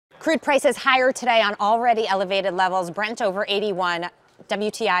Crude prices higher today on already elevated levels. Brent over 81,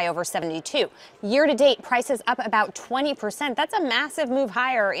 WTI over 72. Year to date, prices up about 20%. That's a massive move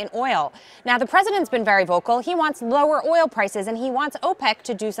higher in oil. Now, the president's been very vocal. He wants lower oil prices and he wants OPEC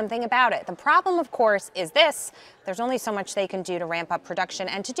to do something about it. The problem, of course, is this. There's only so much they can do to ramp up production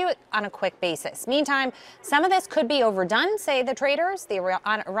and to do it on a quick basis. Meantime, some of this could be overdone, say the traders. The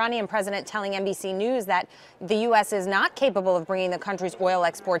Iranian president telling NBC News that the U.S. is not capable of bringing the country's oil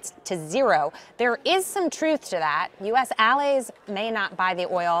exports to zero. There is some truth to that. U.S. allies may not buy the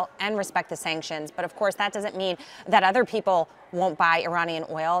oil and respect the sanctions, but of course that doesn't mean that other people won't buy Iranian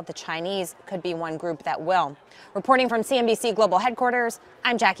oil. The Chinese could be one group that will. Reporting from CNBC Global Headquarters,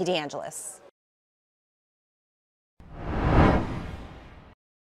 I'm Jackie DeAngelis.